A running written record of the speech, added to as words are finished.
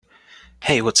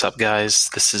Hey, what's up,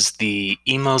 guys? This is the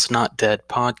Emo's Not Dead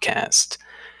podcast,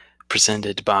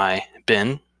 presented by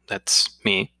Ben, that's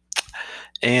me,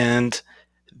 and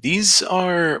these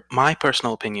are my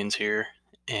personal opinions here,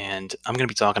 and I'm going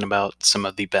to be talking about some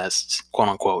of the best, quote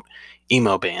unquote,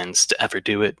 emo bands to ever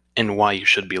do it and why you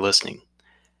should be listening.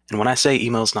 And when I say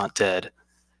emo's not dead,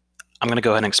 I'm going to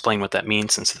go ahead and explain what that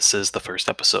means since this is the first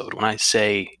episode. When I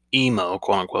say emo,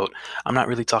 quote unquote, I'm not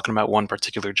really talking about one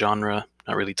particular genre,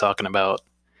 not really talking about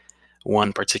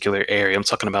one particular area. I'm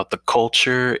talking about the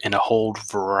culture and a whole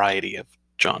variety of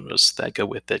genres that go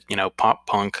with it. Pop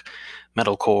punk,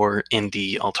 metalcore,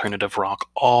 indie, alternative rock,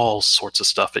 all sorts of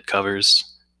stuff it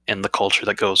covers and the culture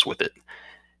that goes with it.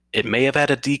 It may have had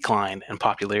a decline in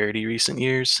popularity recent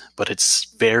years, but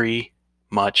it's very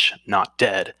much not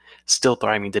dead, still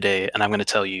thriving today, and I'm going to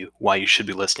tell you why you should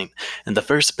be listening. And the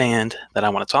first band that I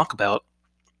want to talk about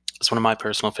is one of my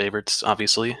personal favorites,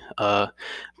 obviously,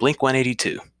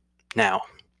 Blink-182. Now,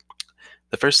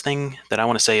 the first thing that I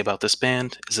want to say about this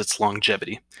band is its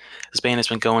longevity. This band has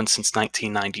been going since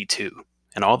 1992,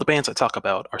 and all the bands I talk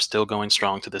about are still going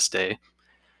strong to this day.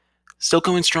 Still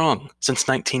going strong since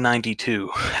 1992.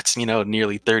 That's,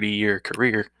 nearly 30-year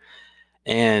career,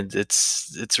 and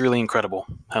it's really incredible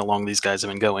how long these guys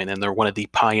have been going, and they're one of the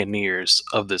pioneers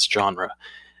of this genre.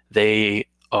 They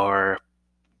are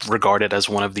regarded as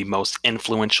one of the most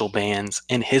influential bands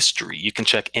in history. You can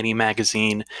check any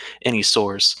magazine, any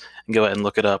source, and go ahead and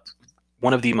look it up.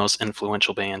 One of the most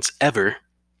influential bands ever.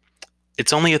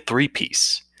 It's only a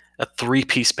three-piece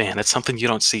band. It's something you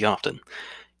don't see often.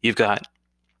 You've got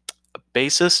a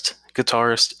bassist,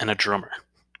 guitarist, and a drummer.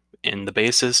 And the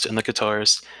bassist and the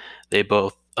guitarist, they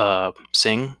both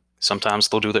sing. Sometimes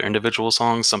they'll do their individual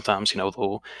songs. Sometimes,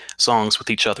 they'll songs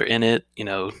with each other in it.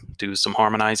 Do some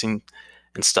harmonizing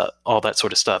and stuff, all that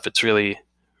sort of stuff. It's really,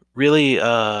 really,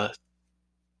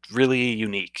 really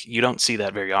unique. You don't see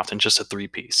that very often, just a three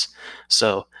piece.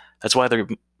 So that's why they're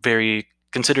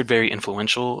considered very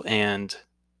influential, and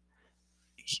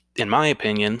in my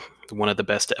opinion, one of the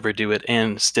best to ever do it,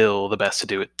 and still the best to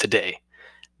do it today.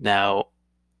 Now,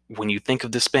 when you think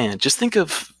of this band, just think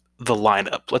of the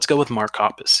lineup. Let's go with Mark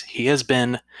Hoppus. He has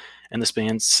been in this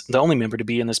band, the only member to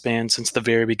be in this band since the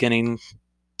very beginning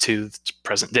to the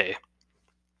present day.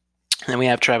 And then we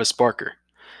have Travis Barker,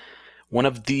 one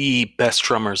of the best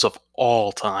drummers of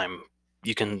all time.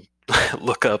 You can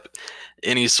look up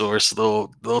any source;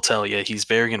 they'll tell you he's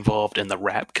very involved in the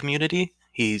rap community.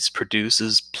 He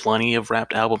produces plenty of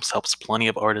rap albums, helps plenty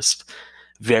of artists.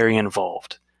 Very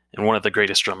involved, and one of the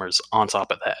greatest drummers on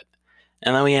top of that.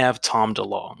 And then we have Tom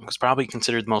DeLonge, who's probably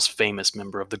considered the most famous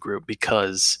member of the group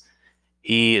because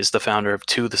he is the founder of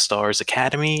To the Stars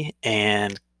Academy,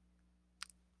 and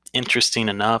interesting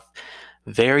enough,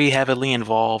 very heavily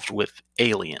involved with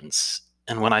aliens.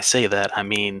 And when I say that, I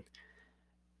mean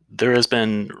there has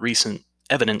been recent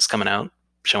evidence coming out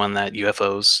showing that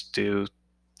UFOs do,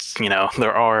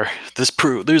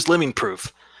 there's living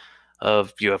proof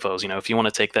of UFOs. If you want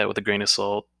to take that with a grain of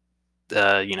salt,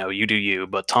 you do you.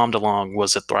 But Tom DeLonge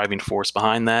was a thriving force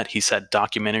behind that. He's had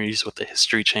documentaries with the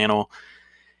History Channel.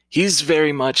 He's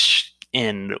very much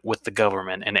in with the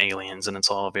government and aliens, and it's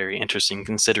all very interesting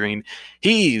considering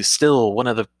he's still one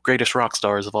of the greatest rock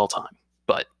stars of all time.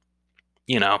 But,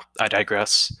 I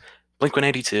digress. Blink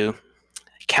 182,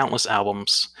 countless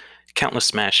albums, countless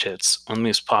smash hits, one of the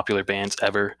most popular bands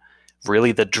ever,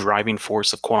 really the driving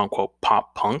force of quote unquote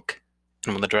pop punk,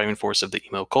 and one of the driving force of the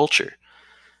emo culture.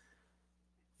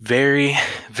 Very,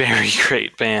 very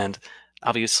great band.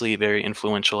 Obviously, very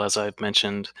influential, as I've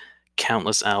mentioned.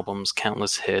 Countless albums,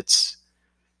 countless hits,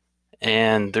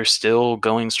 and they're still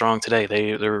going strong today.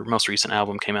 Their most recent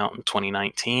album came out in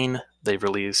 2019. They've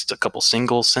released a couple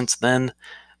singles since then.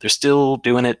 They're still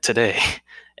doing it today,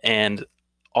 and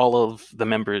all of the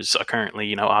members are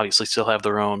currently, obviously still have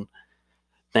their own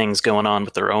things going on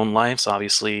with their own lives.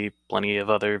 Obviously, plenty of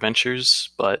other ventures,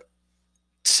 but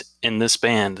in this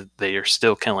band, they are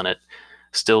still killing it,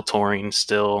 still touring,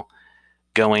 still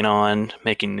going on,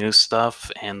 making new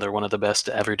stuff, and they're one of the best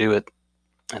to ever do it.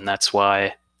 And that's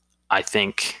why I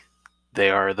think they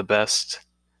are the best,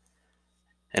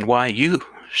 and why you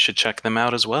should check them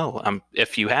out as well.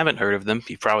 If you haven't heard of them,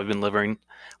 you've probably been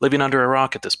living under a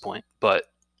rock at this point. But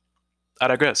I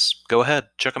digress. Go ahead,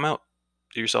 check them out.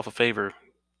 Do yourself a favor.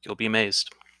 You'll be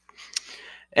amazed.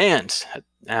 And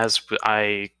as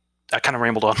I kind of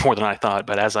rambled on more than I thought,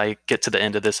 but as I get to the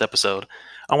end of this episode,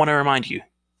 I want to remind you,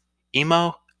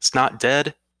 emo is not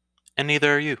dead, and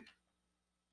neither are you.